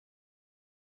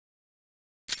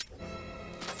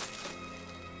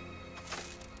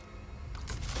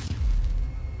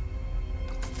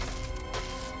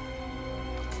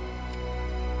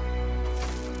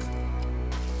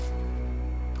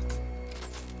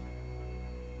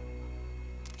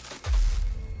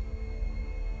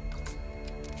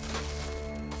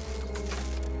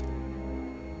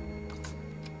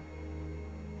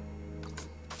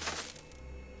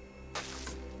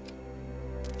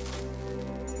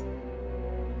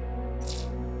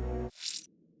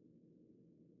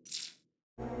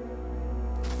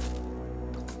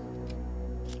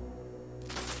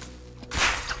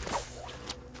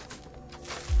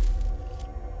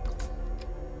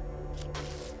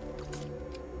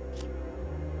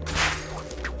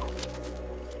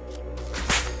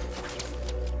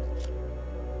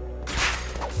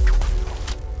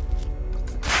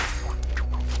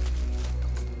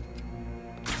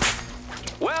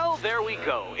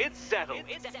go. It's settled.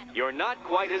 You're not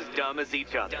quite as dumb as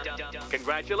each other.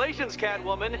 Congratulations,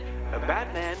 Catwoman.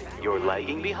 Batman, you're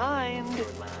lagging behind.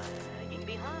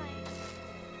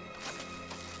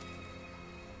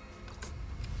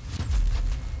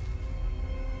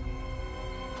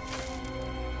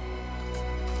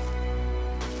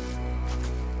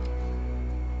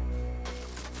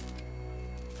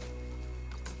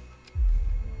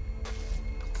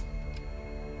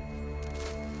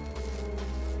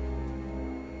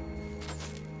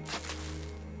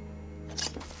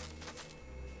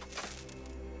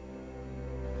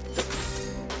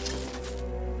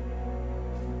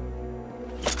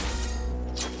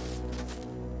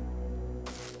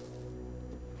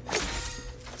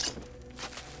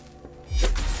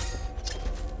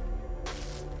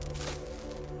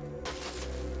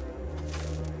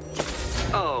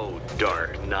 Oh,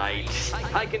 Dark Knight.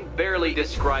 I can barely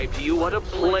describe to you what a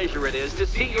pleasure it is to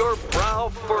see your brow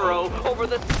furrow over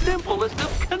the simplest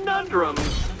of conundrums.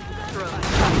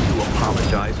 I do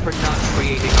apologize for not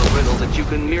creating a riddle that you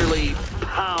can merely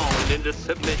pound into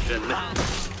submission. I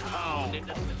see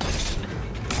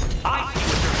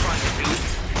what you're trying to do.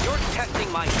 You're testing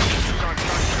my patience,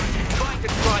 Arkham. Trying to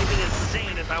drive me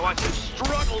insane as I watch you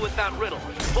struggle with that riddle.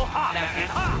 Well, ha, Batman,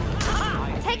 ha!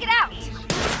 Take it out!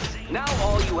 Now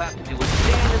all you have to do is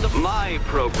stand in my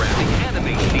programming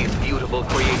animates these beautiful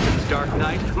creations, Dark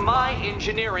Knight. My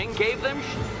engineering gave them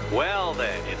well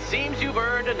then, it seems you've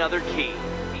earned another key.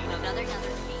 Another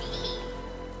key.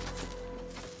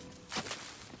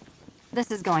 This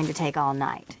is going to take all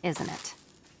night, isn't it?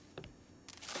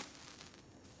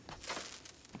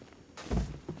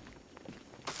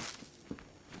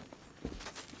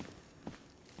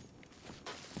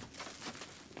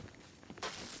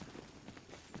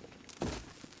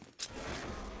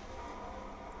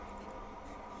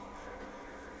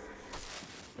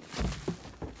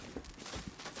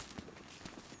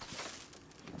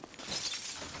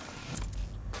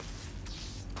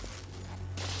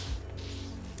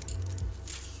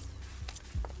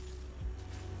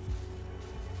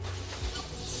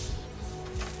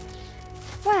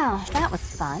 Well, that was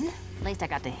fun. At least I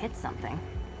got to hit something.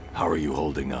 How are you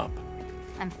holding up?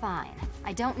 I'm fine.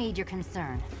 I don't need your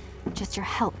concern. Just your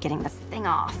help getting this thing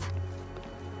off.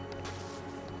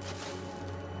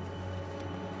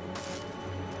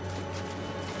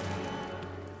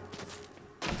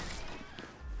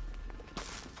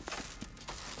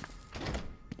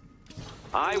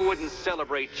 I wouldn't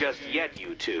celebrate just yet,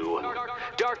 you two.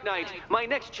 Dark Knight, my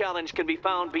next challenge can be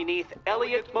found beneath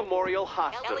Elliott Memorial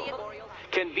Hospital.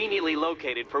 Conveniently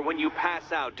located for when you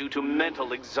pass out due to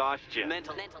mental exhaustion.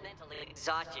 Mental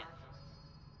exhaustion.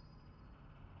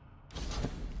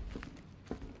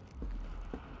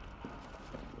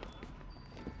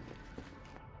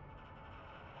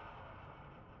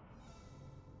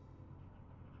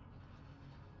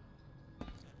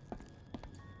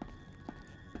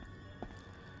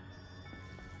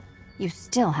 You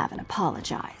still haven't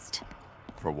apologized.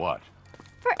 For what?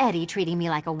 For Eddie treating me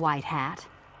like a white hat.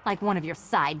 Like one of your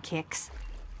sidekicks.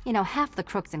 You know, half the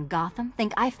crooks in Gotham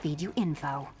think I feed you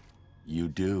info. You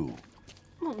do.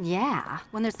 Well, yeah,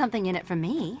 when there's something in it for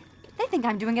me. They think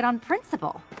I'm doing it on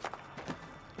principle.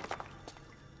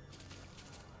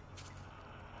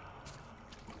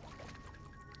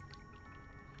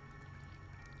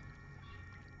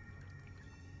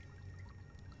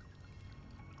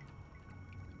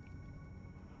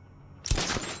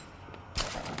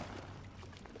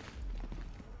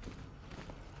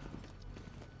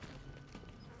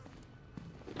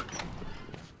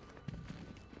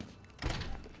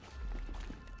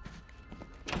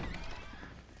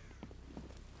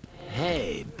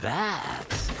 Hey,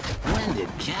 Bats. When did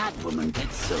Catwoman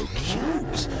get so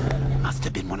cute? Must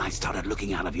have been when I started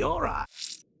looking out of your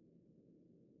eyes.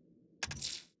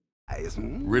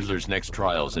 Riddler's next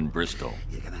trial's in Bristol.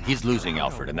 He's losing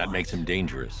Alfred, and that makes him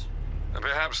dangerous.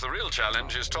 Perhaps the real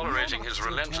challenge is tolerating his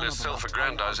relentless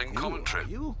self-aggrandizing commentary.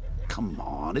 Come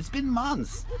on, it's been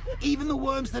months. Even the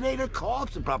worms that ate her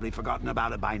corpse have probably forgotten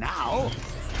about it by now.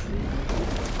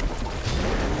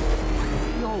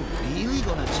 You're really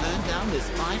gonna turn down this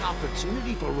fine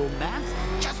opportunity for romance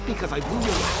just because I blew your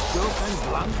last girlfriend's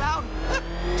lungs out?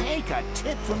 Take a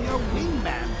tip from your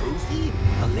wingman, Brucey.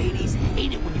 The ladies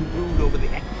hate it when you brood over the...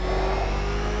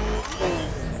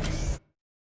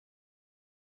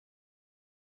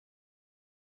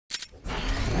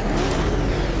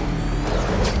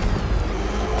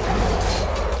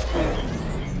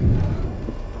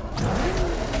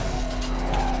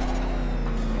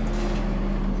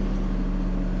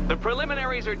 The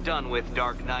preliminaries are done with,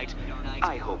 Dark Knight.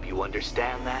 I hope you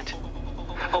understand that.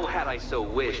 Oh, had I so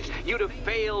wished, you'd have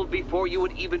failed before you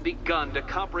had even begun to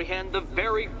comprehend the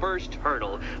very first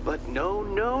hurdle. But no,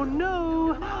 no,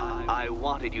 no. I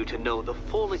wanted you to know the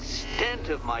full extent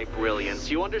of my brilliance,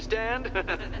 you understand?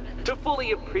 To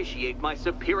fully appreciate my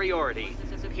superiority.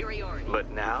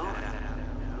 But now,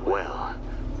 well,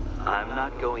 I'm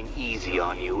not going easy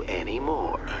on you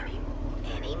anymore.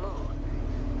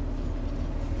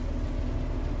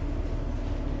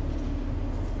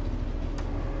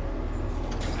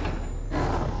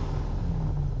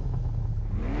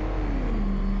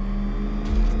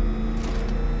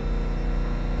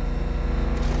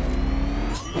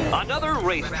 Another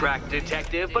racetrack,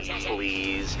 detective, but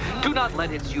please, do not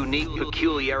let its unique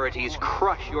peculiarities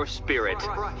crush your spirit.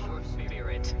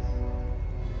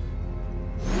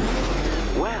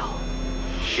 Well,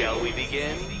 shall we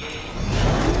begin?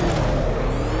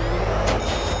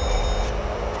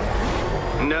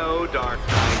 No, Dark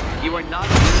Knight, you are not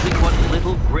using what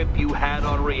little grip you had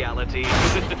on reality.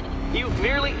 You've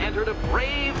merely entered a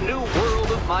brave new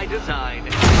world of my design.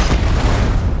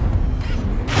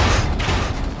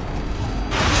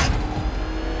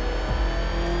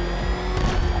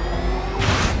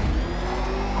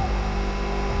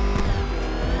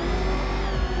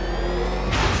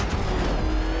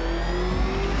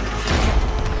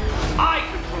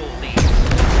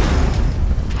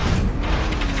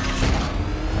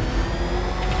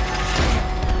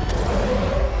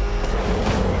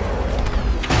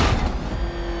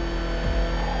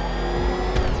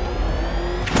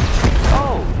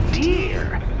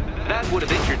 Would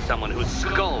have injured someone whose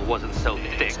skull wasn't so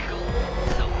thick.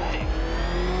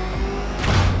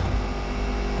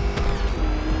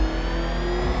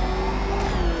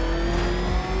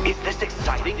 Is this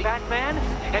exciting, Batman?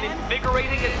 An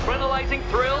invigorating, adrenalizing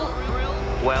thrill?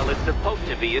 Well, it's supposed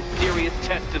to be a serious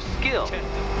test of skill.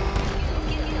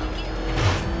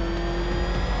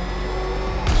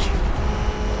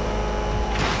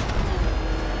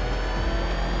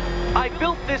 I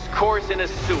built this course in a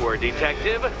sewer,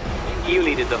 detective. You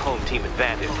needed the home team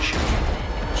advantage.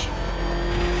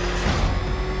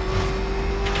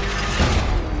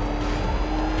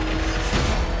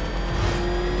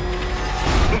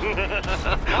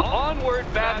 Onward,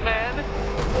 Batman!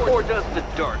 Or does the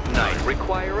Dark Knight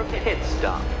require a pit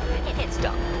stop?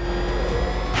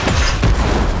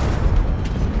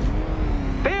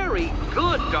 Very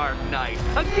good, Dark Knight!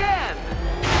 Again!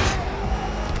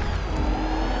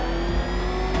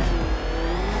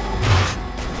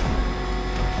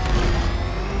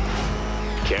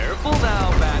 Careful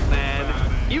now,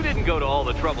 Batman. You didn't go to all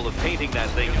the trouble of painting that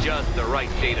thing just the right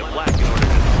shade of black in order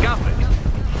to scuff it.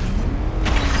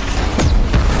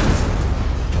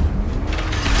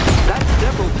 That's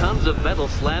several tons of metal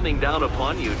slamming down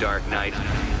upon you, Dark Knight.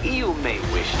 You may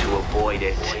wish to avoid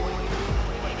it.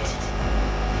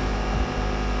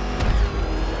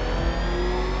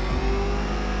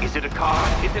 Is it a car?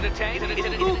 Is it a tank?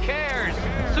 Who cares?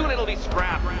 Soon it'll be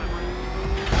scrapped.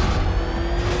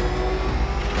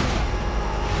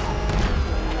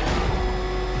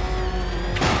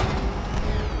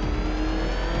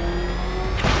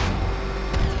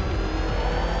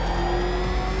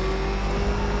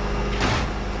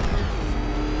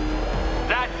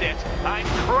 I'm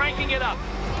cranking it up.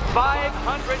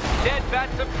 500 dead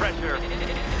bats of pressure.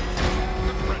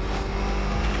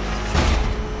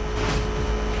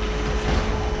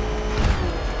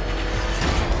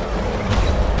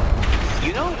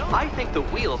 You know, I think the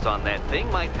wheels on that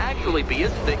thing might actually be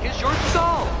as thick as your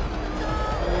skull.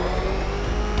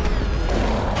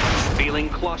 Feeling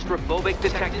claustrophobic,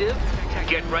 detective?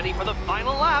 Get ready for the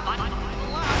final lap.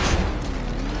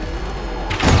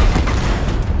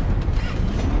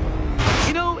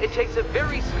 You know, it takes a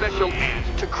very special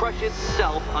ant to crush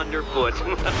itself underfoot.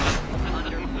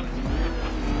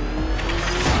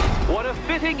 What a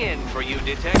fitting end for you,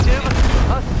 detective.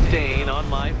 A stain on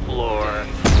my floor.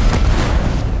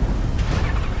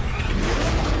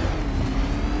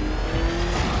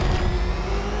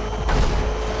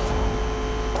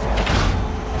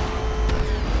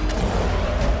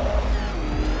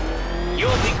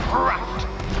 You'll be crushed,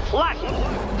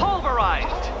 flattened,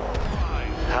 pulverized.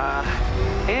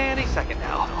 Any second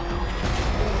now.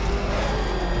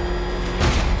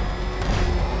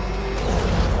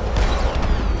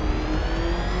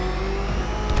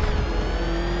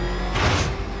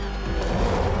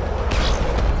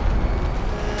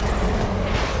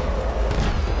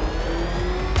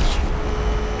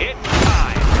 It's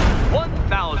time.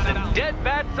 1,000 dead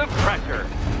bats of pressure.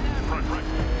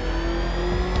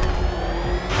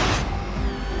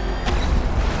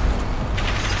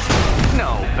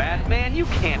 No, Batman, you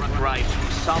can't drive through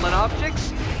solid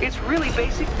objects. It's really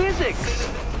basic physics.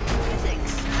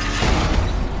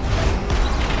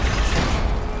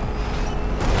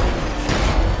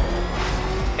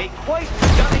 A quite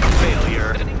stunning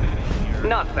failure.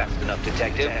 Not fast enough,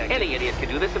 Detective. Any idiot could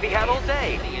do this if he had all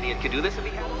day. Any idiot could do this if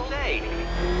he had all day.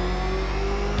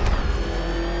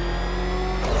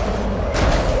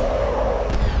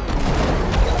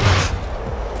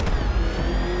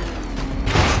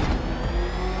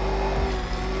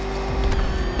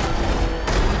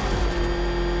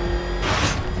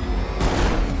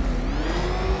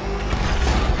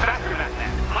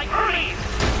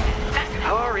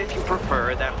 Or if you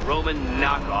prefer, that Roman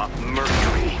knockoff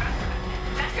Mercury.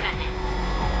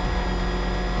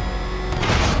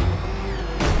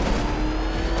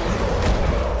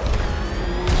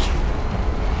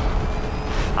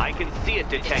 I can see it,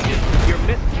 Detective. You're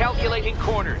miscalculating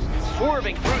corners,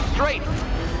 swerving through straight.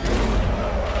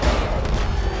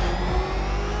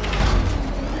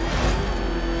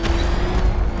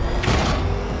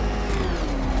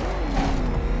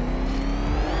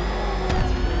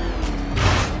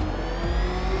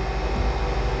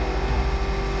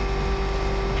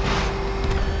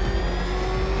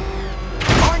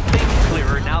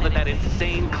 That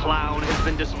insane clown has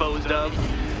been disposed of.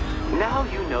 Now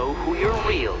you know who your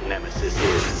real nemesis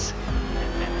is.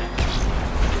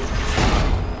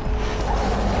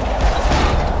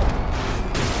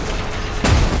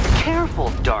 Careful,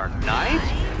 Dark Knight.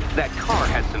 That car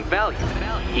has some value,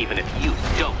 even if you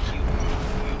don't.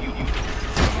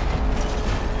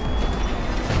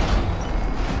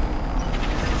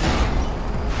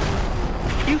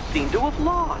 You seem to have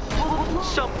lost.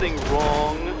 Something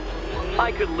wrong?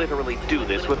 I could literally do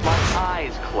this with my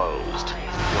eyes closed.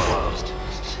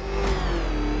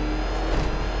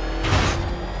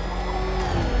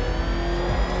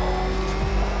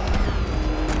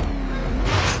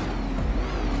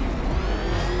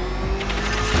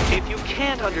 If you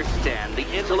can't understand the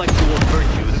intellectual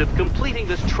virtues of completing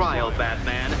this trial,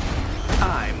 Batman,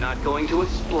 I'm not going to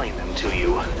explain them to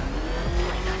you.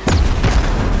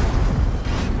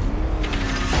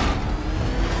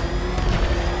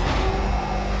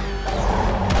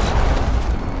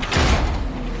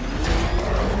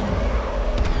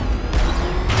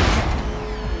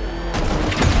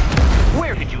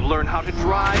 Learn how to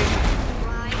drive?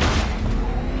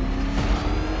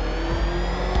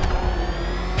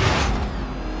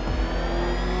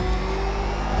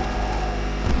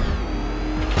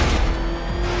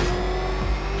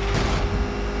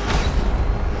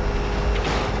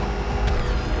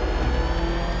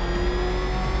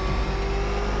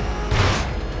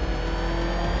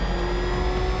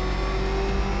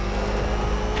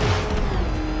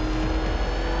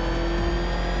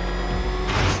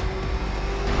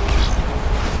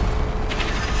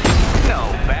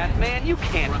 You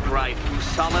can't drive through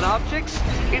solid objects.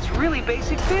 It's really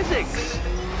basic physics.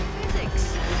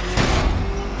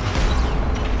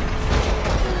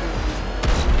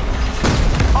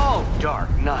 Oh, Dark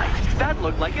Knight. That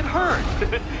looked like it hurt.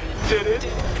 Did it?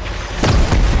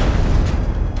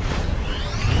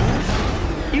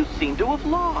 You seem to have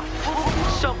lost.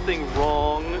 Something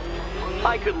wrong?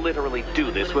 I could literally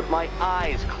do this with my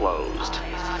eyes closed.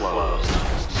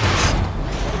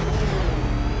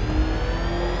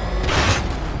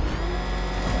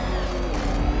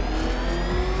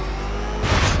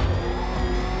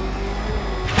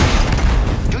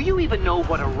 Do you even know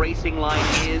what a racing line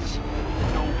is?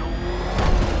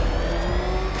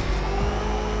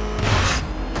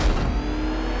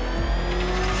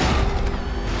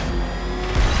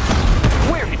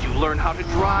 Where did you learn how to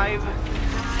drive?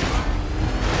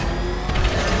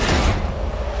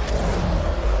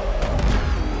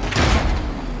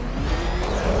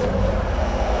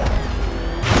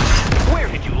 Where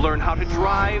did you learn how to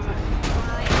drive?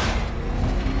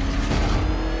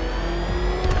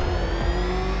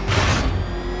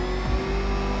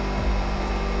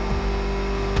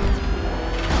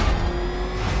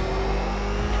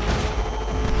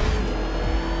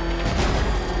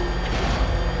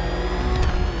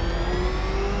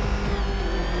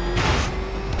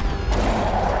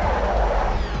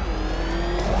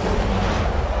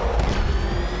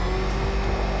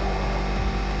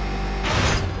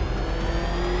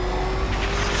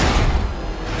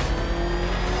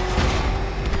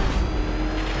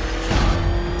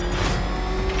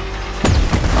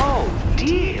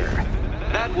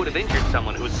 That would have injured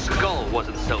someone whose skull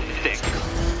wasn't so thick.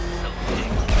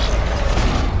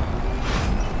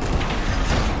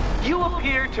 You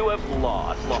appear to have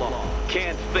lost.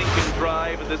 Can't think and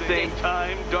drive at the same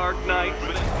time, Dark Knight.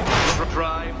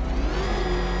 Drive.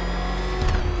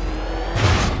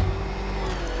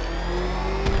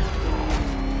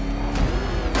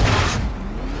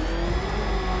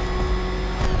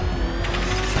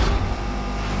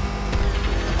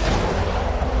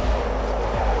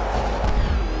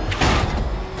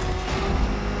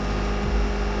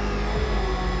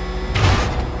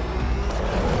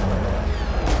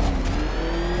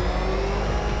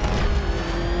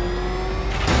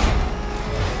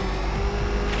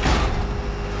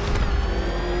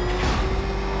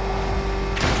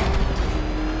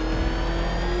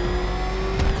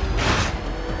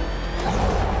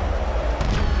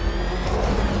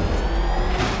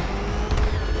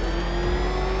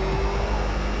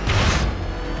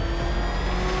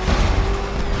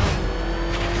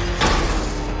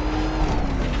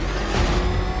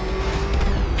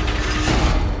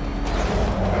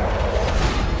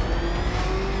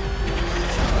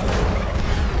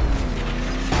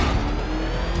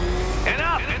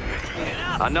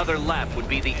 Another lap would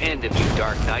be the end of you,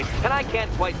 Dark Knight, and I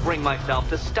can't quite bring myself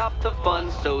to stop the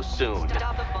fun so soon.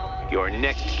 Your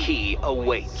next key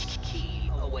awaits.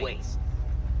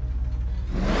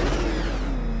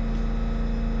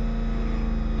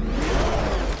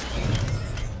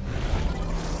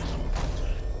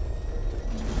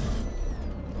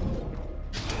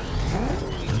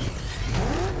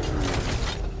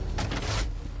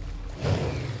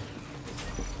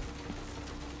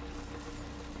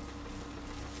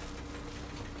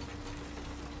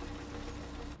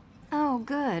 Oh,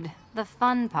 good. The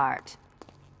fun part.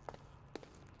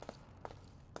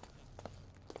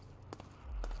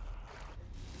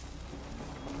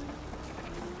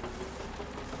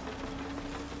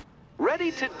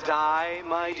 Ready to die,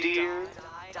 my dear?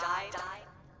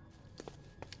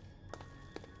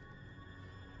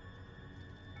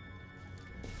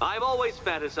 I've always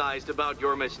fantasized about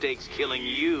your mistakes killing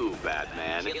you,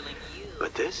 Batman.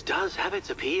 But this does have its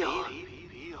appeal.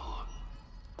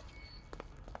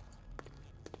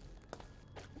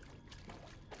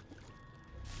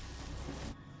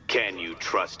 Can you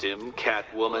trust him,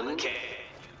 Catwoman?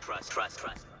 Trust.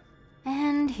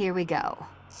 And here we go.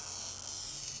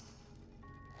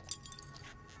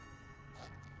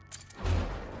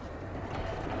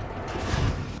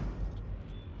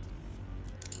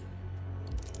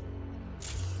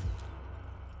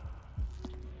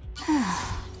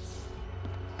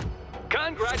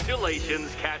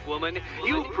 Congratulations, Catwoman.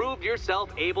 You proved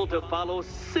yourself able to follow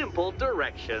simple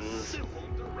directions.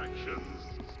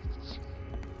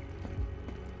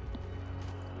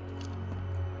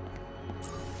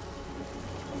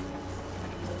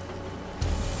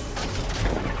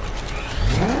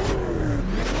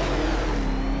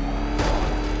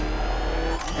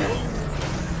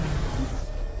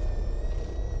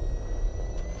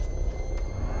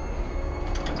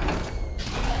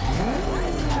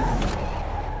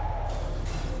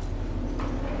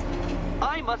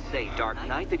 I must say, Dark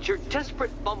Knight, that your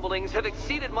desperate fumblings have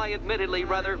exceeded my admittedly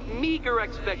rather meager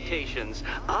expectations.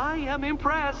 I am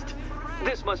impressed.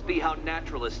 This must be how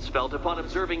naturalists felt upon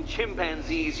observing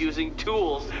chimpanzees using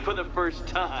tools for the first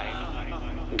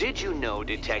time. Did you know,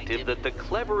 Detective, that the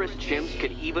cleverest chimps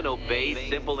can even obey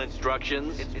simple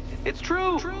instructions? It's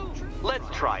true. Let's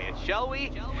try it, shall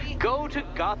we? Go to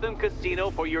Gotham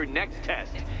Casino for your next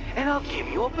test, and I'll give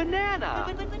you a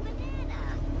banana.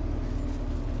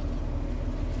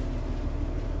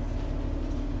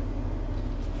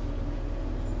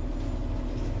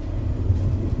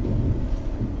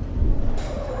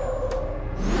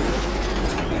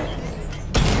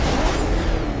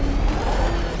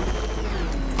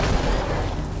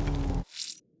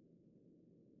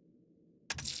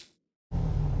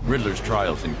 Riddler's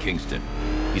trial's in Kingston.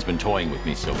 He's been toying with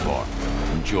me so far,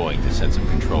 enjoying the sense of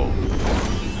control.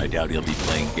 I doubt he'll be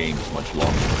playing games much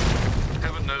longer.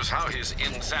 Heaven knows how his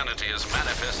insanity has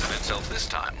manifested itself this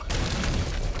time.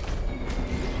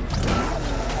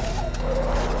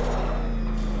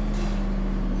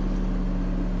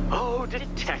 Oh,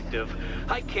 Detective,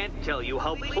 I can't tell you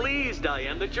how pleased I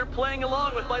am that you're playing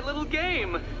along with my little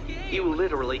game. You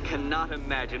literally cannot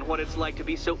imagine what it's like to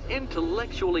be so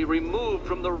intellectually removed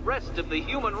from the rest of the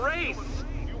human race.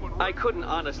 I couldn't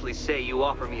honestly say you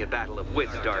offer me a battle of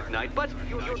wits, Dark Knight, but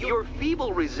your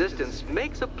feeble resistance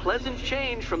makes a pleasant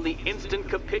change from the instant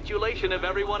capitulation of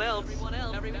everyone else.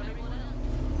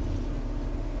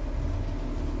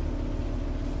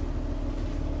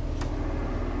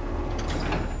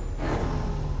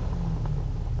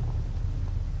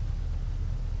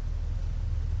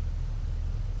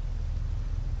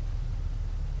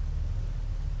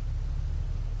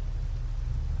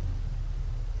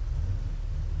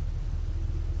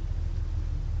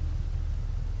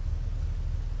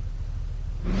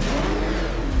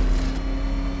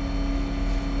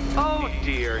 Oh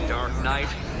dear, Dark Knight.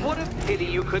 What a pity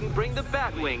you couldn't bring the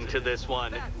Batwing to this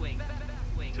one.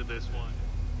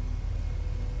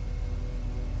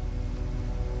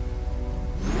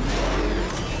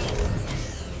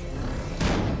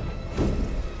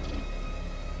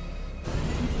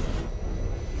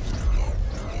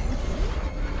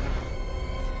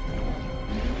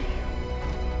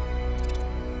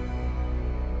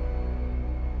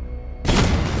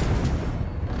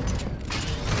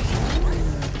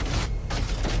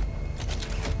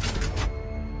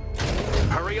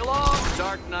 Hurry along,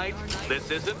 Dark Knight.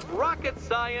 This isn't rocket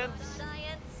science.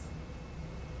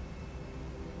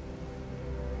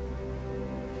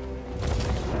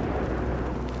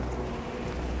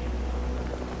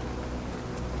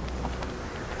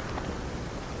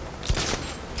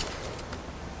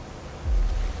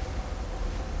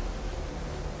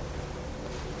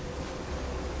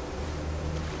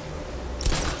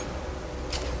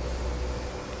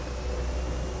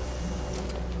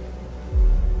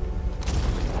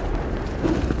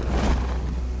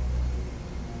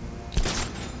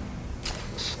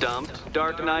 Stumped,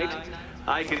 Dark Knight?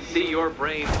 I can see your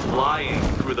brain flying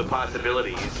through the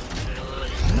possibilities.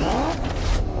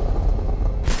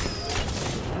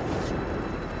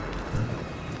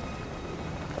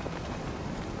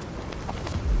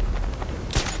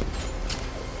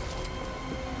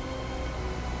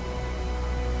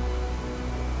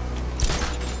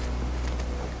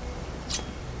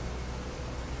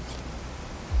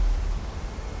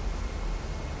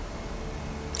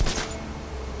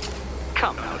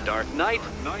 Come now, Dark Knight.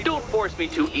 Don't force me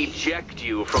to eject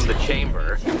you from the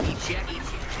chamber.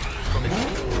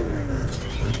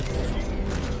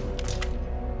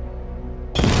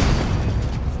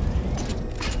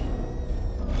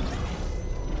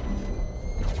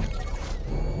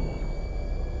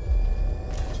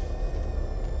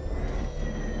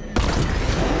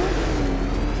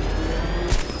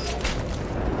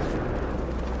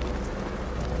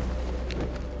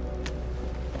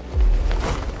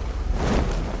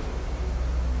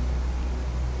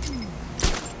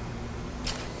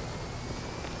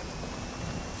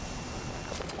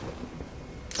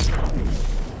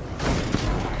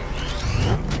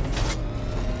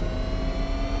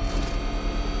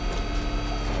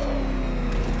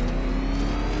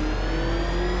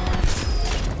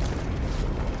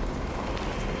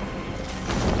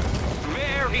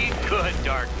 Good,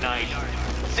 Dark Knight.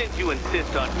 Since you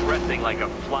insist on dressing like a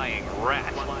flying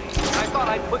rat, I thought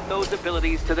I'd put those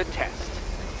abilities to the test.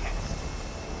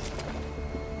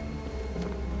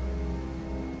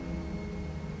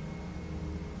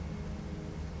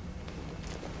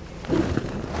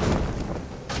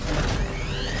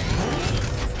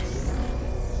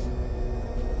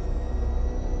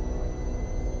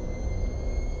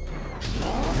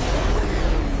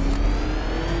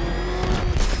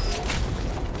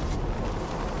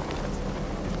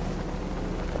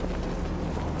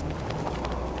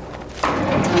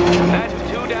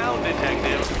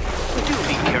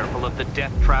 The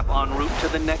death trap en route to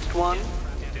the next one?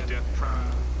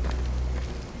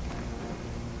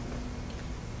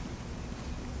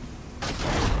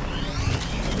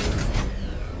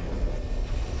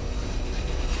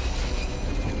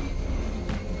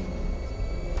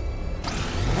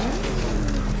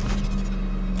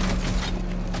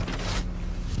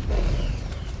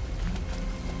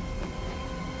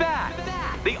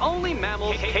 Bat! The only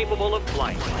mammal capable of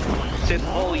flight. Since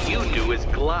all you do is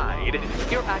glide,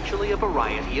 you're actually a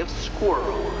variety of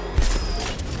squirrel.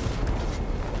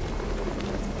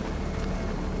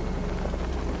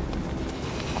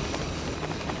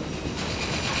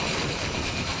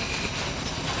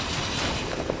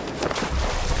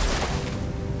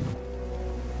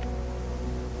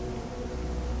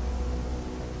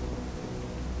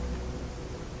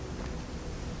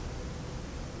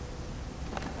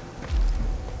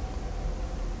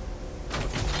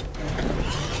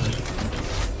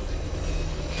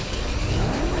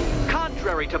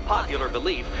 Contrary to popular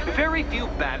belief, very few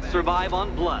bats survive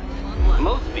on blood.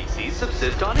 Most species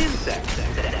subsist on insects,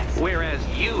 whereas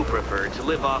you prefer to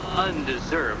live off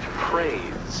undeserved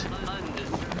praise.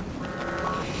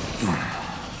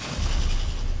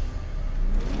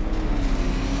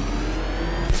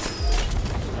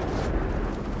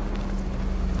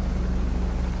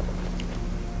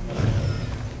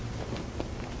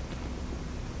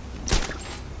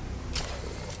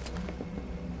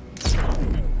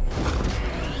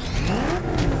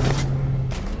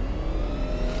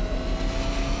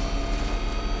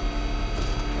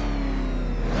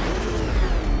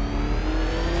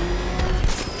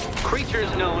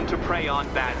 Creatures known to prey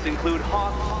on bats include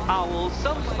hawks, owls,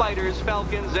 some spiders,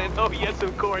 falcons, and, oh yes,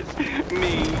 of course,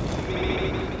 me.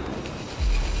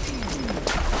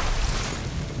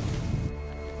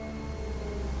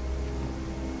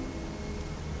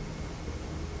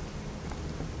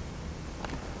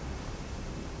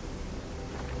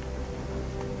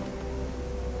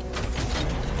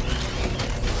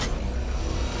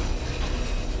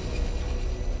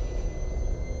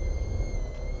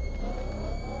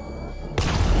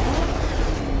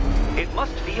 It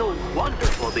must feel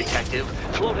wonderful, Detective,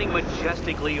 floating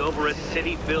majestically over a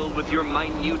city filled with your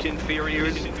minute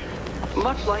inferiors.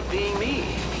 Much like being me.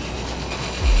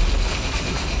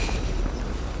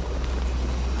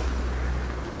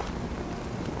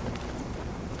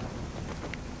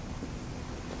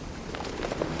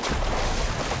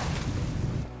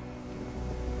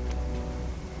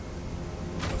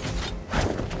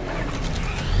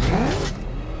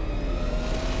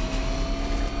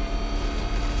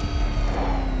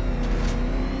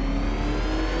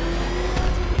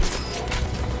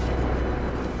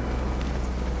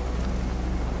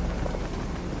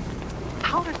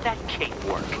 How does that cape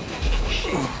work?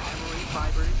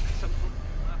 Fibers, something?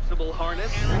 impossible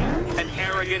harness? An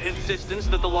arrogant insistence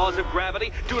that the laws of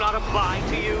gravity do not apply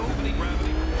to you?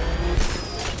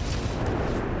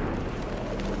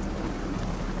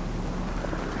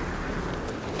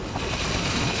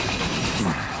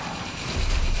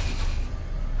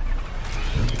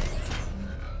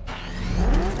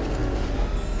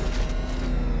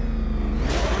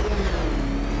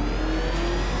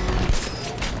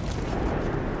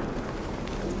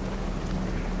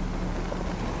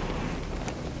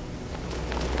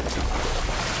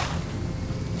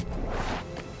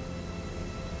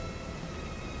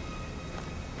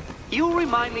 You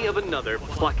remind me of another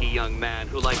plucky young man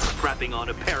who likes strapping on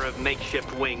a pair of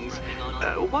makeshift wings.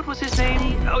 What was his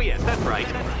name? Oh yes, that's right.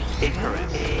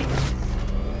 Icarus.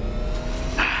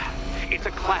 It's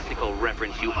a classical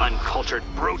reference, you uncultured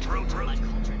brute.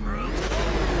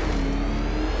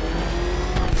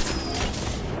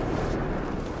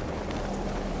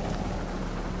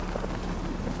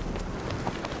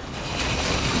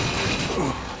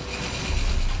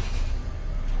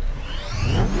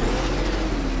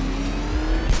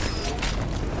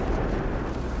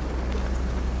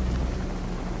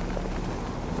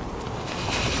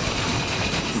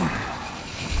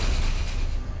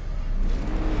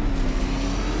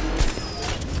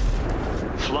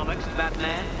 Flummoxed,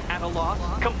 Batman? At a loss?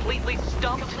 Completely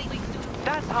stumped?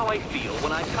 That's how I feel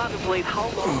when I contemplate how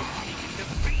long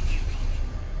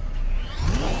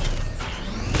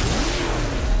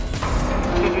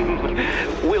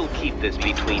we'll keep this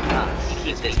between us.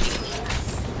 Keep this between us.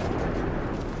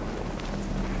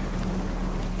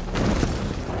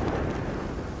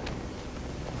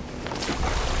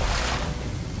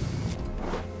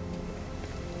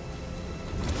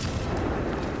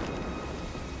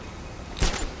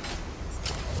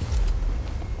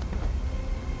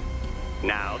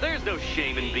 Now, there's no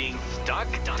shame in being stuck.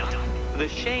 The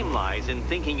shame lies in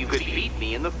thinking you could beat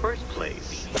me in the first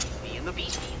place.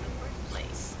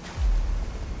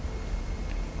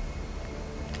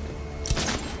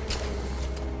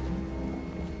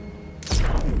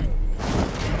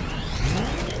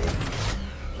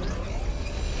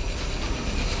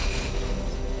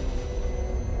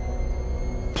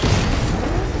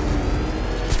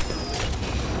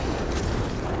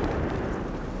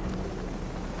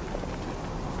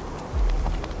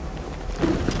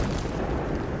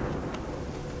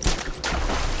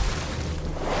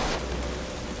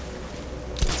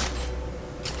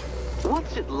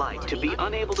 What's it like to be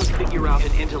unable to figure out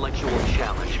an intellectual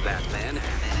challenge, Batman?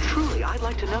 Truly, I'd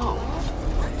like to know.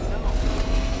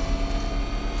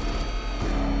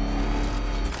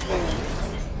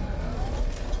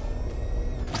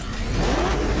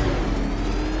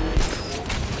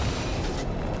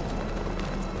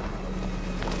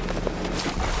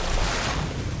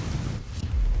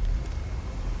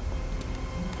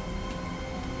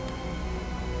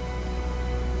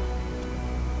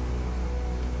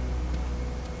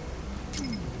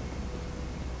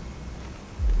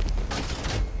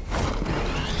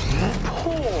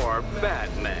 Poor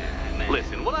Batman.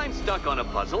 Listen, when I'm stuck on a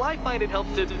puzzle, I find it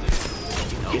helps to...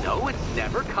 You know, it's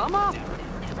never come up.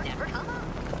 Never come up.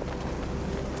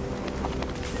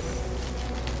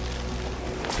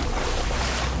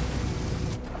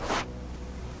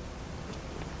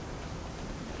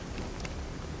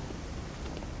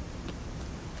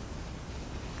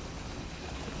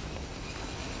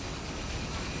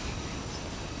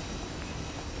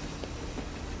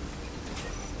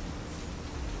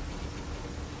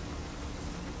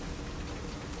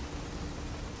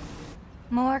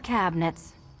 More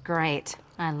cabinets. Great.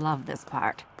 I love this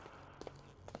part.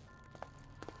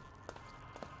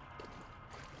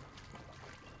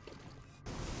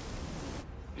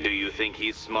 Do you think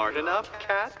he's smart enough,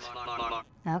 Cat?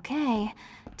 Okay.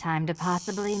 Time to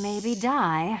possibly maybe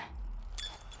die.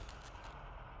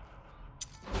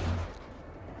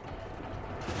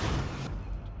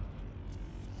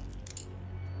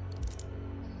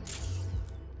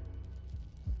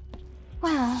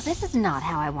 Well, this is not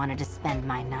how I wanted to spend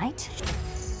my night.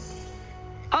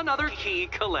 Another key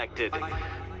collected.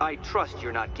 I trust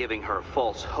you're not giving her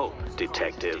false hope,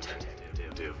 Detective.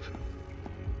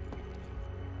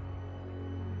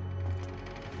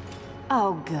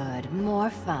 Oh good, more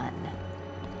fun.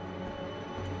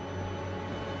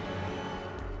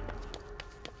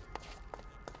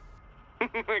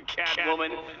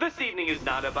 Catwoman, this evening is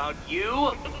not about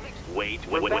you. Wait,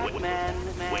 Batman.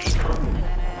 Wait.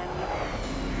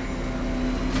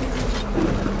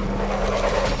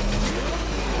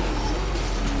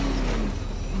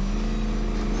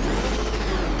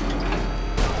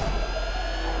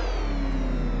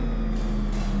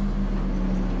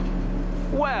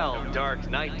 Well, Dark Dark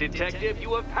Knight Detective,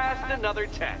 you have passed another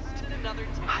test.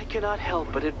 I cannot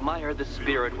help but admire the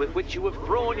spirit with which you have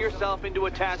thrown yourself into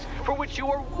a task for which you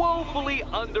are woefully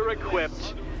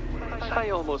under-equipped. I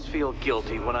almost feel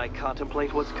guilty when I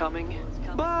contemplate what's coming,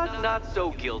 but not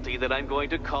so guilty that I'm going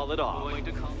to call it off.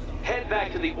 Head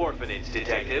back to the orphanage,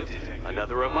 Detective.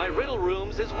 Another of my riddle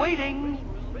rooms is waiting.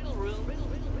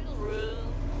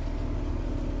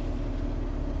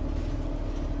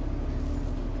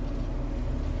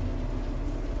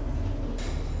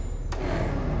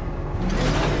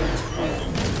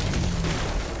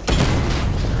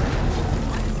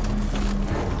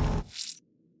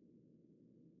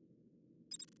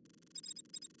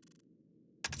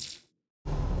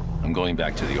 I'm going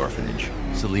back to the orphanage.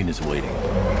 Selena's waiting.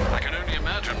 I can only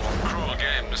imagine what cruel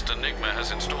game Mr. Nigma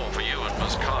has in store for you and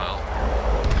Miss Kyle.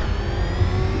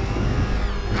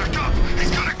 Back up!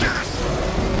 He's gonna get us!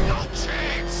 No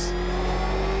chance!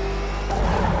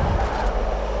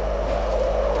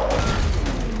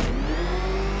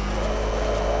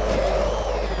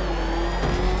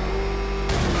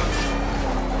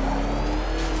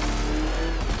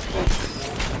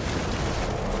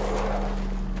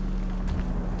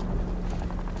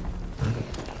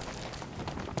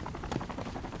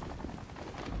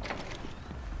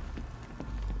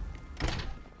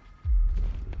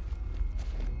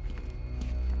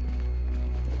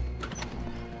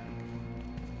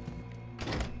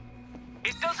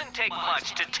 Doesn't take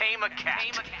much to tame a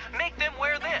cat. Make them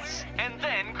wear this, and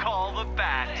then call the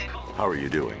bat. How are you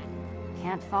doing?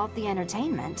 Can't fault the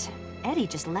entertainment. Eddie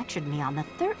just lectured me on the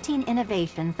 13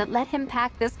 innovations that let him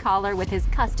pack this collar with his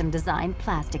custom-designed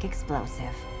plastic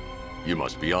explosive. You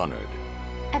must be honored.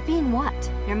 At being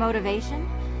what? Your motivation?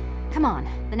 Come on,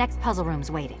 the next puzzle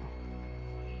room's waiting.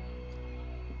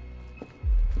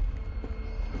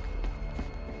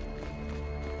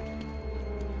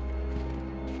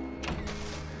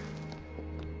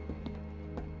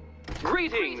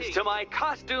 Greetings to my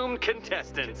costumed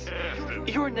contestants.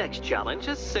 Your next challenge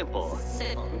is simple.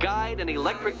 Guide an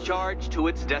electric charge to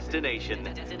its destination.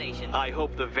 I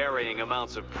hope the varying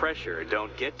amounts of pressure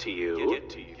don't get to you.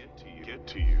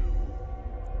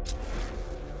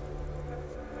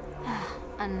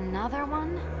 Another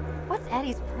one? What's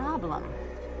Eddie's problem?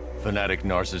 Fanatic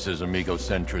narcissism,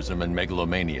 egocentrism, and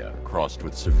megalomania, crossed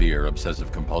with severe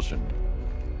obsessive compulsion.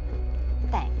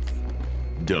 Thanks.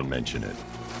 Don't mention it.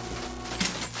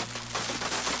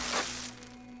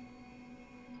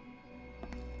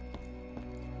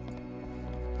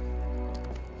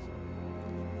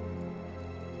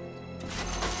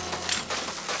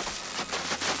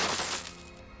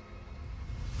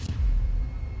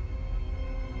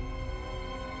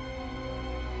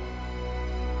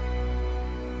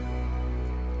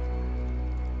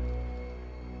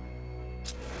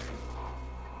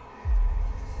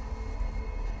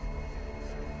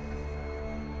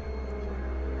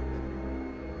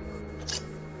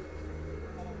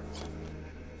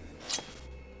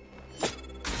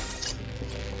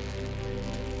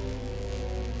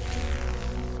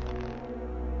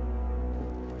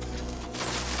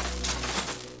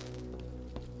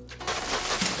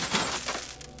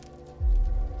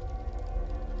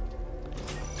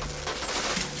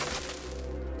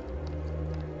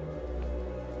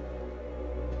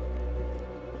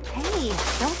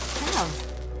 Don't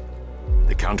shove.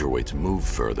 The counterweights move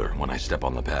further when I step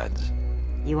on the pads.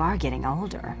 You are getting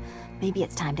older. Maybe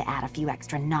it's time to add a few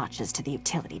extra notches to the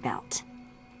utility belt.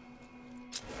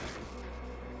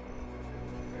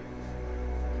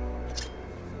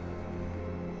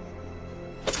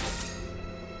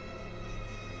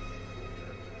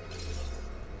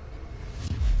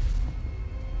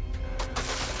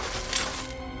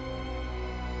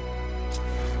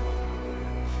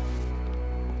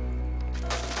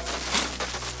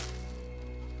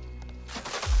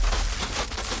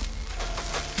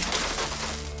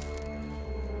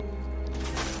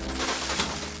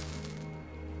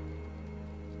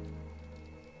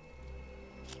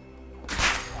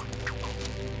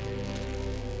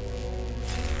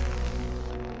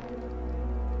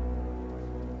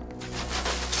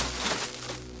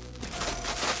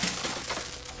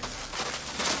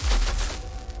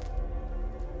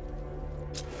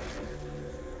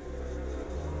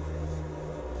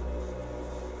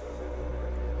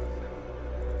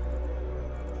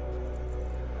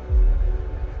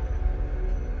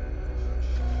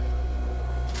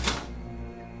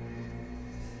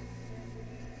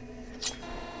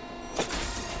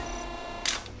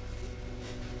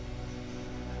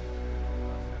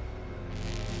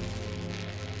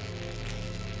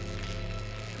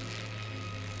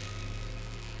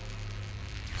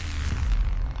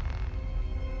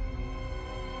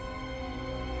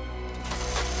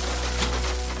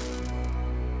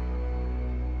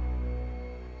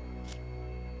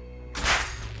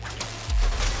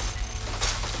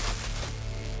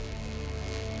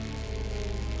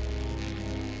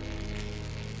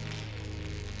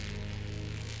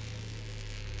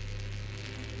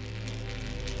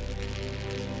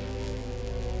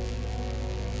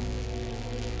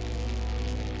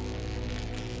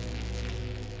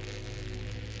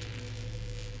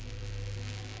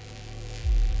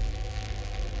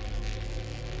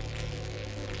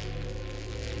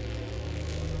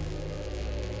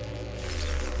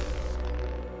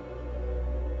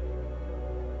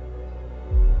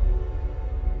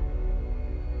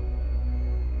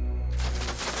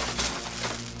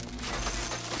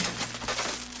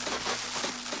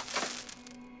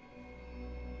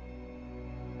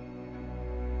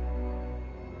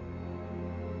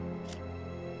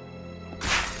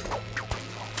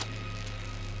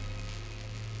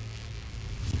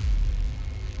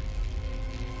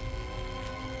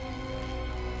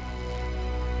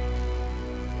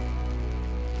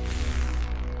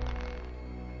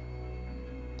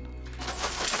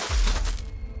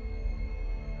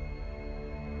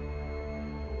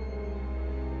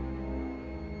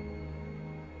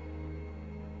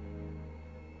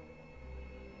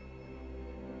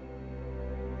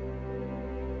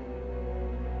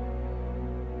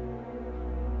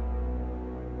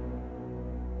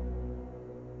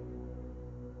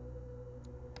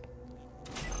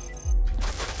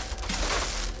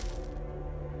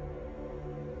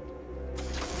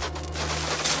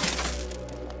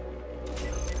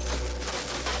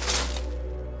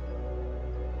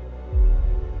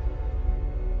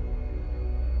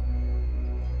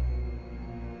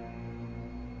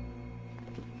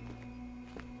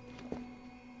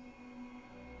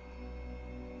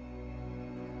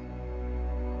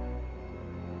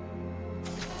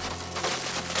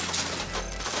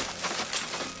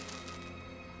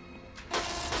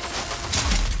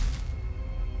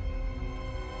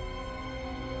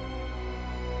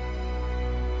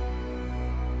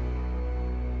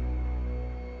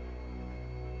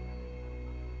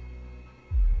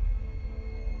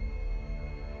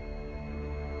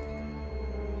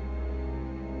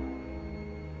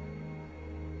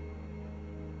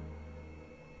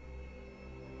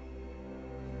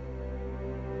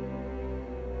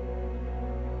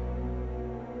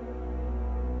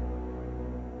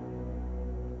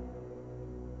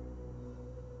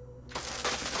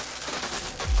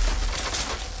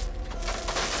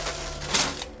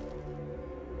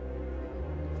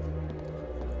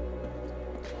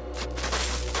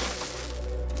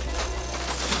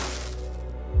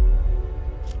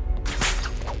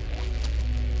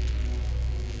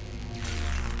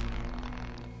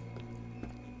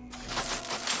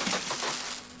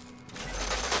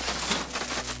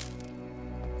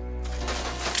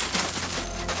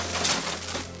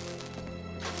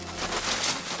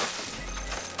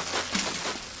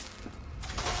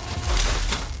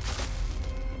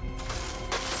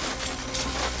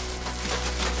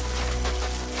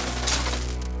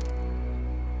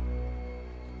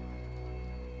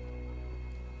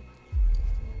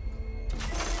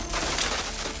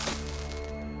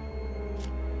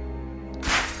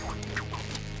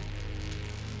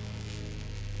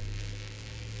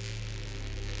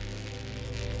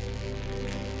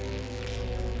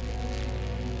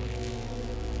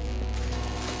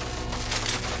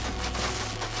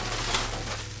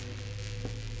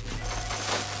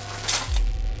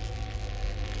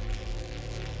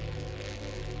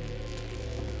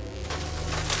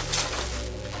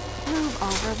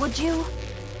 would you?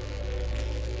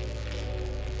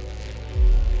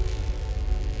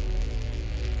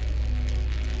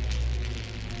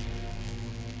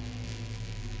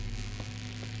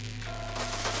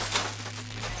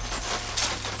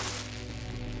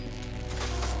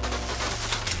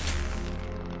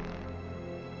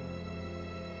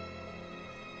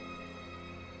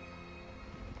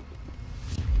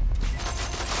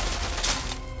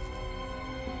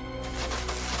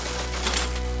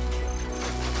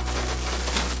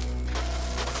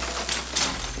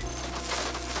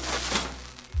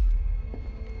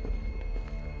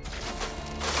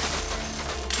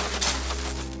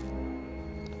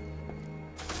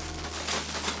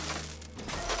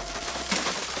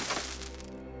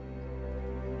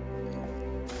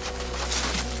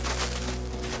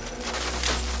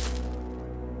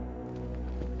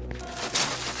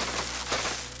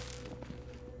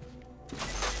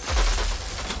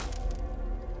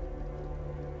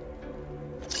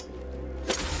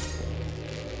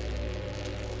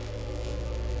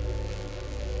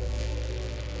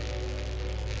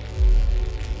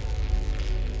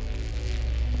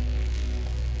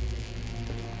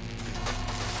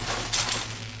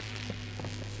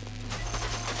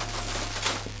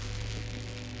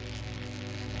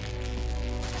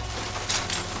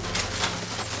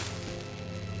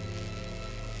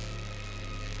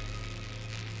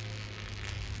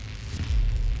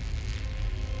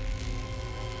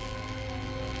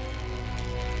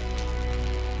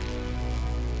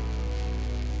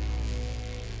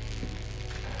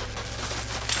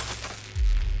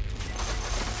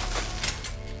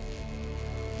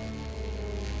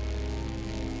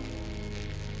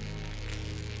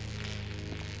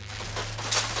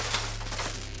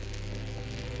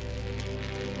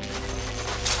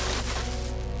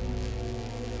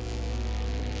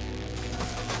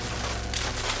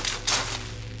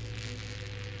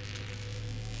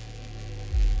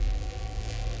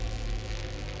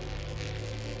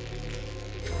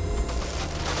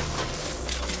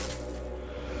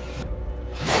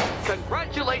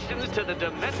 Congratulations to the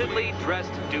dementedly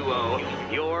dressed duo.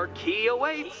 Your key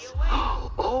awaits.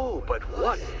 Oh, but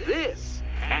what's this?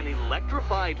 An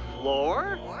electrified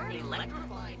floor?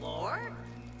 Electrified floor?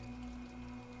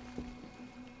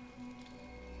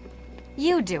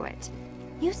 You do it.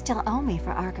 You still owe me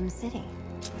for Arkham City.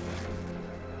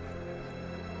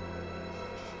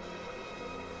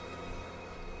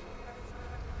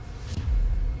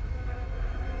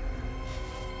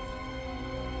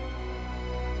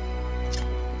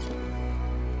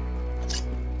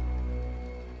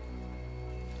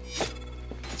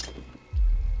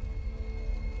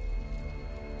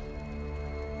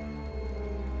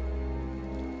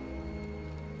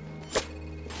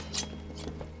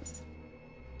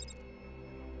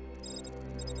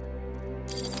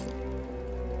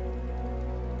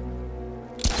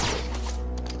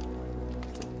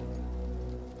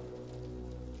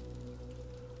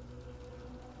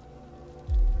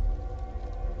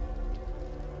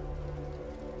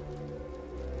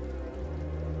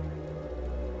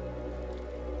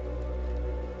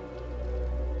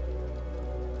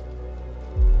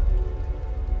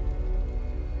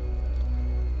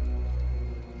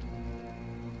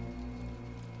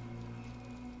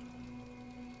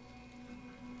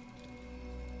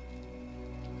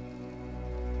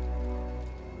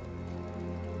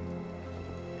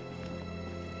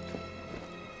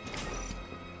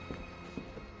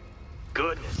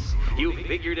 Goodness, you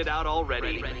figured it out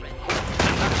already.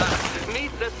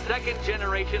 Meet the second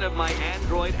generation of my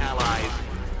android allies.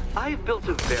 I've built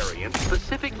a variant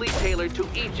specifically tailored to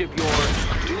each of your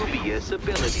dubious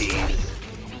abilities.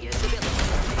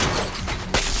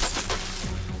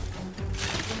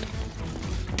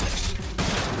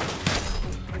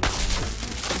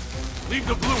 Leave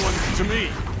the blue ones to me.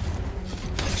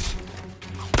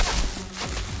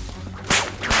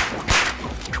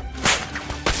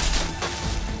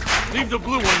 Leave the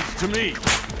blue ones to me.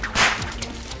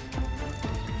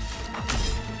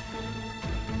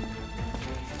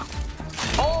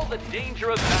 All the danger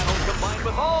of battle combined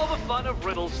with all the fun of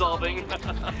riddle solving.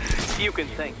 You can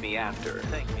thank me after.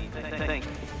 Thank me.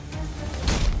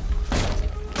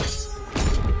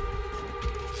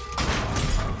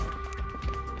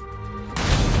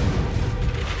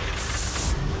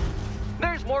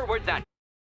 There's more where that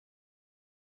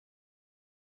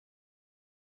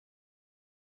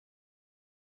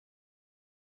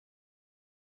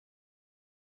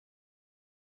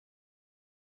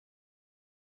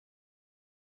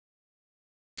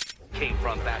came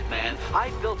from, Batman. I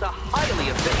built a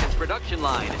highly efficient production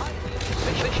line.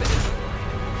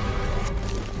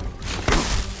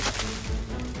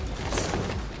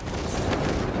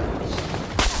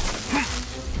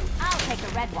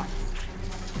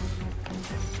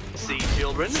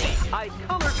 children. I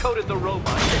color-coded the robot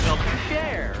to help you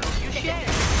share. You share.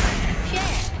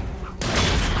 Share.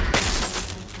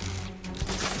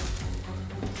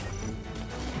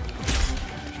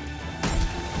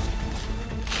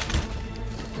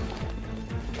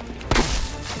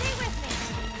 Stay with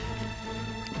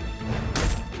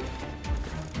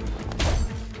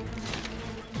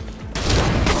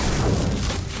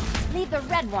me. Leave the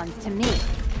red ones to me.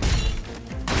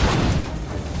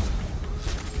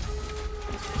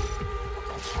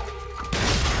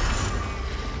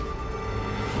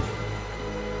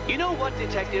 You know what,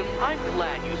 Detective? I'm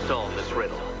glad you solved this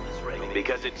riddle.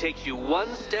 Because it takes you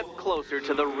one step closer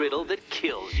to the riddle that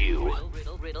kills you.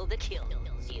 riddle that kills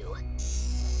you.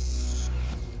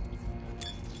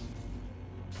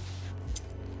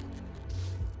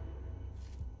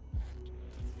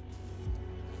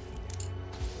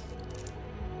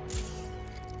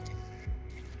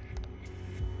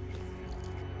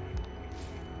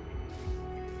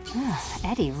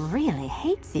 Eddie really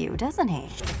hates you, doesn't he?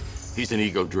 He's an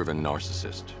ego-driven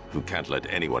narcissist who can't let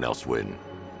anyone else win.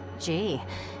 Gee,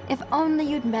 if only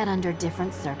you'd met under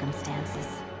different circumstances.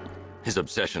 His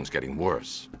obsession's getting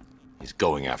worse. He's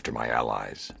going after my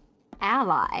allies.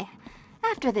 Ally?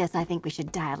 After this, I think we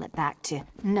should dial it back to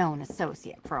known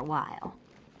associate for a while.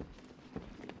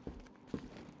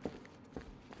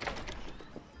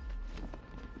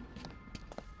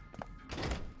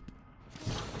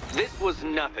 This was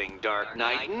nothing, Dark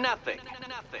Knight, nothing.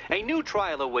 A new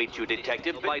trial awaits you,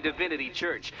 Detective, by Divinity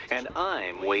Church, and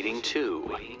I'm waiting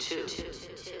too.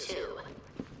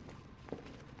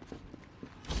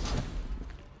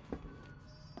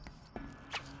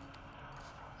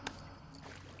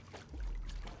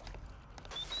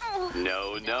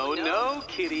 No,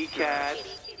 kitty cat.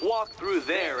 Walk through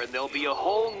there and there'll be a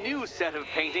whole new set of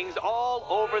paintings all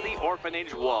over the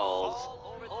orphanage walls.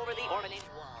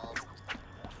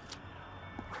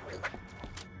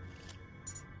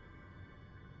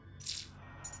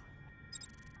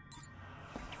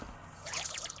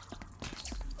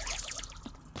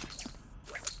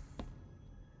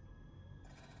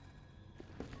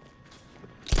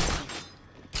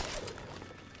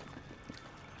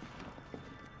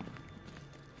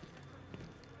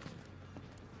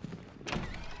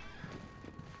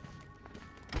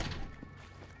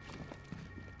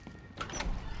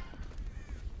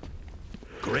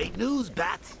 Great news,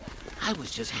 Bat. I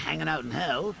was just hanging out in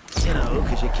hell, you know,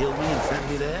 because you killed me and sent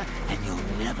me there, and you'll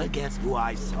never guess who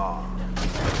I saw.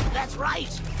 That's right,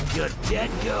 your dead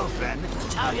girlfriend,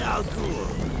 Talia al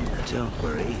Ghul. Don't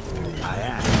worry, I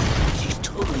am. She's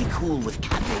totally cool with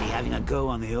Cat Lady having a go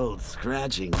on the old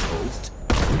scratching post.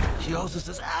 She also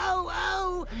says, ow,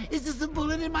 ow, is this a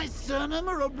bullet in my sternum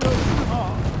or a broken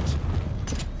heart?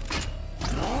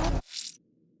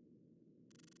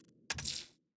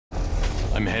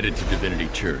 I'm headed to Divinity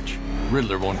Church.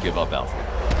 Riddler won't give up, Alfred.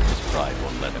 His pride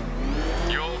won't let him.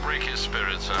 You'll break his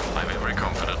spirit, sir. I'm every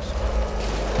confidence.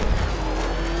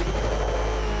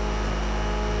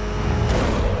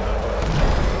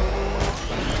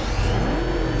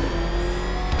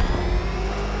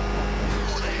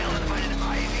 Who the hell invited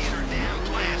Ivy and her damn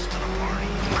plants to the party?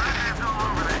 I have no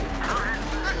over there.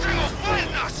 That thing will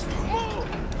find us! Move!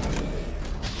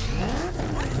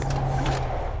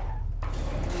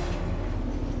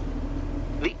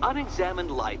 The unexamined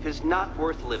life is not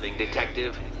worth living,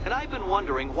 Detective, and I've been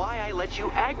wondering why I let you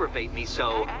aggravate me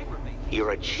so. You're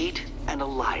a cheat and a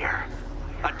liar.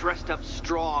 A dressed-up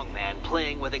strongman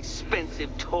playing with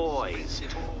expensive toys.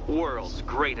 World's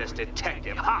greatest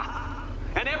detective, ha!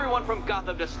 And everyone from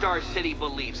Gotham to Star City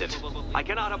believes it. I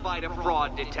cannot abide a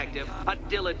fraud, Detective. A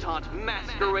dilettante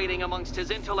masquerading amongst his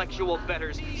intellectual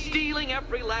betters, stealing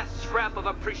every last scrap of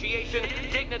appreciation,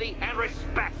 dignity, and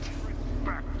respect.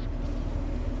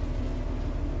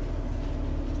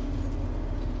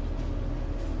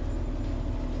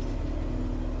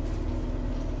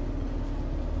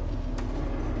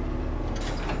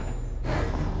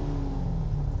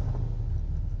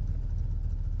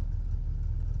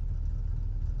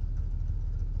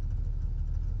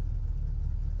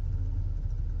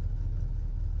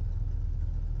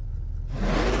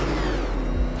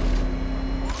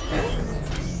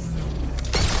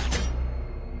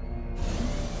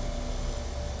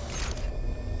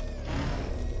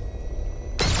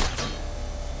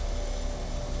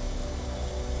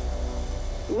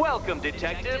 Welcome,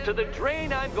 Detective, to the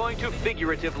drain I'm going to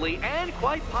figuratively and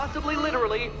quite possibly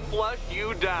literally flush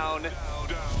you down.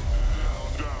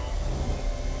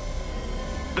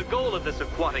 The goal of this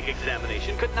aquatic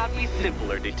examination could not be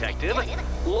simpler, Detective.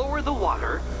 Lower the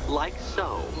water, like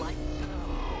so.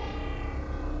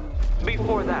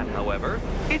 Before that, however,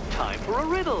 it's time for a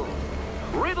riddle.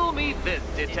 Riddle me this,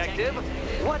 detective.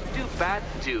 What do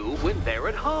bats do when they're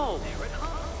at home?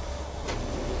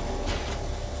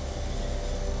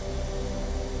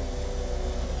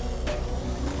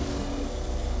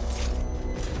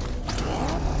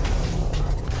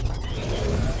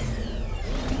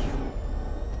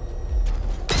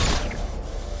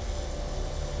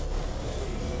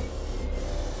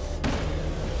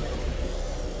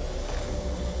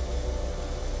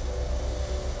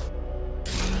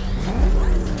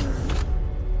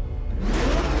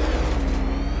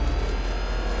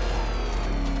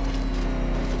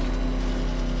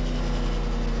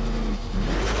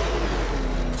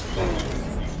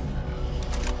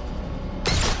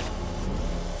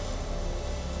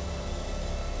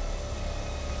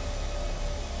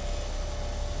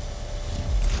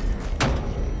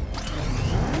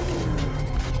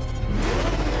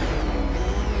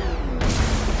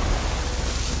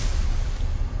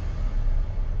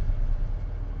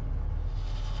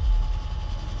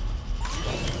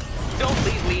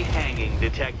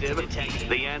 Detective,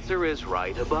 the answer is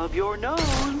right above your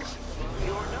nose.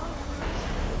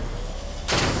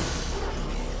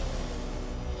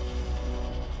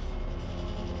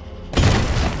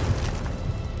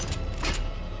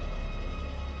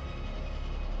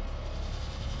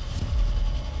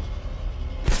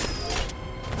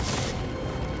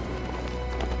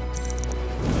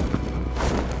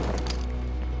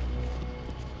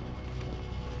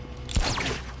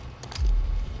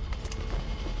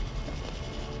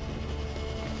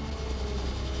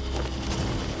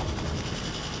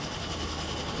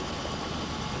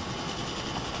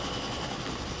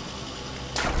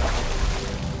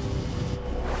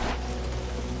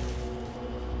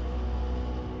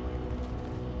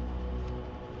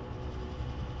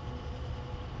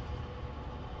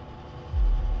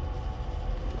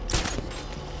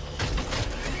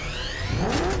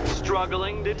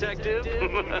 Struggling, detective?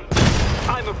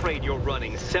 I'm afraid you're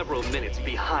running several minutes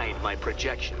behind my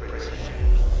projections.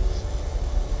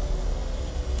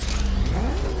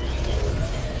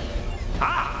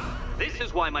 Ah! This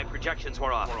is why my projections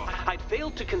were off. I'd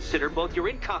failed to consider both your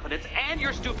incompetence and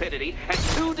your stupidity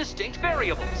as two distinct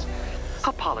variables.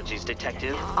 Apologies,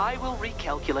 detective. I will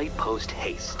recalculate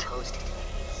post-haste.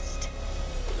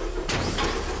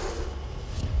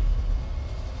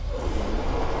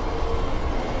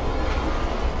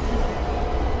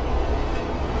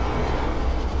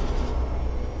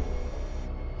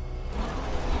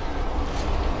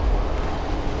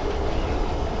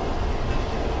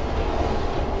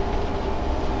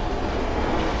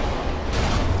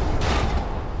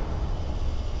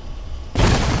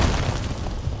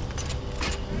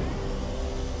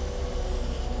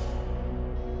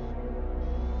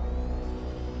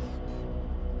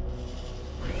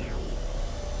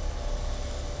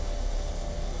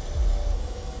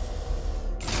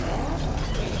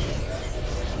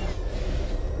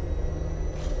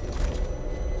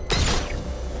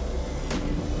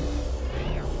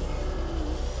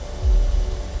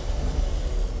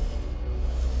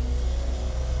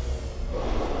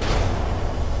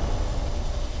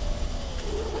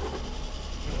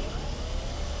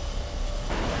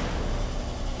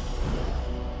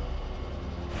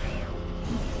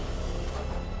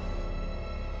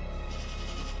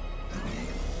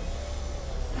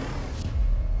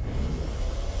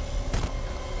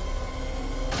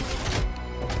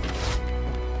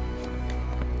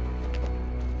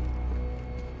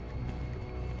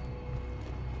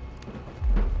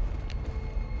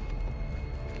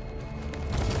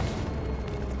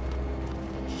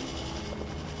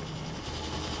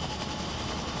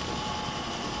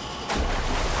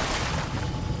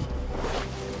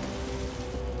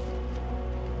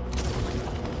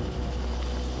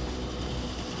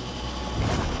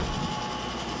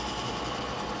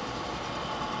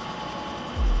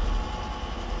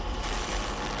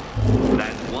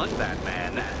 That's one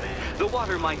Batman. The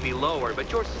water might be lower,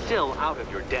 but you're still out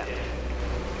of your depth.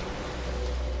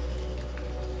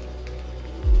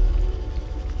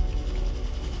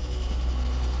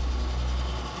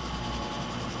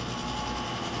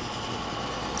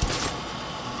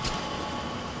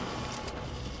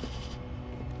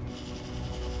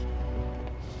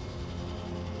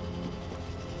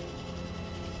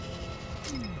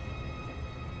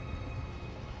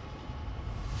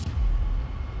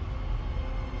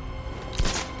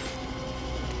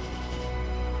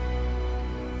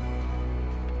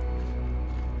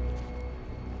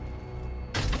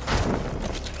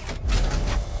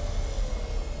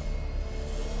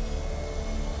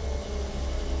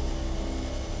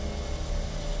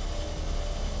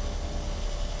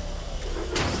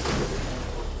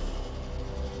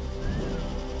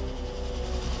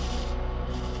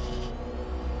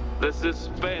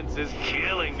 suspense is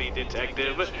killing me,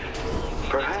 Detective.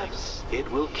 Perhaps it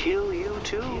will kill you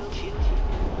too.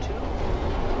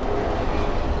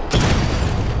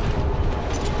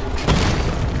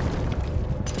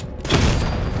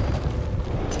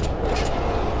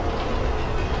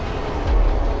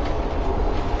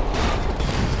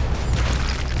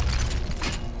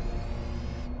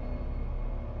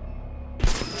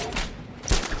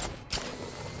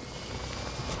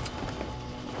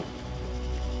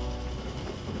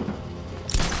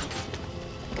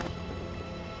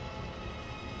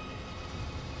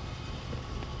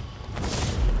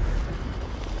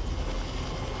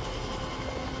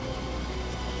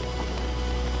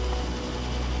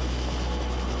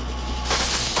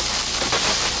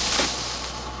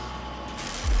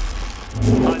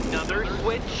 Another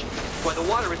switch? Why, the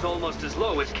water is almost as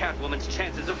low as Catwoman's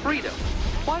chances of freedom.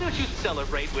 Why don't you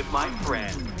celebrate with my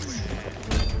friends?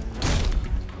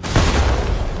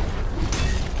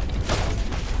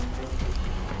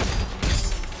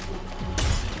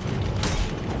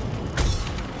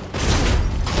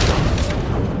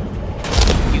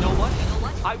 You know what?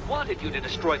 I wanted you to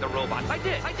destroy the robot. I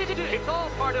did. It's all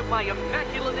part of my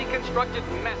immaculately constructed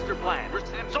master plan.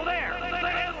 So there!